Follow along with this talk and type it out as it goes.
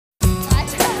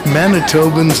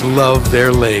Manitobans love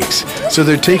their lakes, so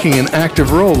they're taking an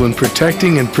active role in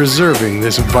protecting and preserving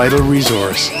this vital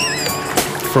resource.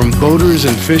 From boaters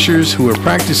and fishers who are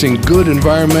practicing good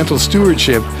environmental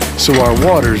stewardship so our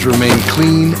waters remain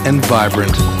clean and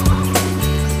vibrant,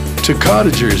 to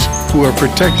cottagers who are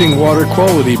protecting water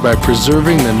quality by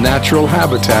preserving the natural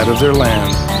habitat of their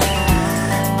land,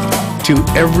 to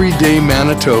everyday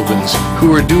Manitobans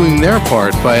who are doing their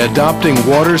part by adopting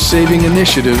water-saving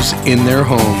initiatives in their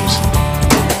homes,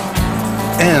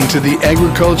 and to the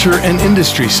agriculture and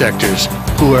industry sectors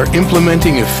who are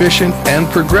implementing efficient and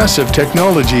progressive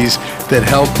technologies that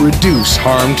help reduce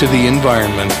harm to the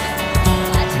environment.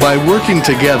 By working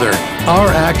together, our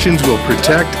actions will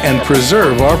protect and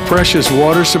preserve our precious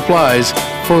water supplies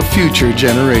for future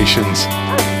generations.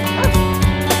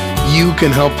 You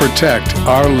can help protect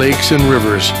our lakes and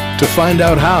rivers. To find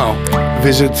out how,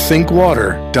 visit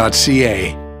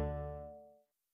thinkwater.ca.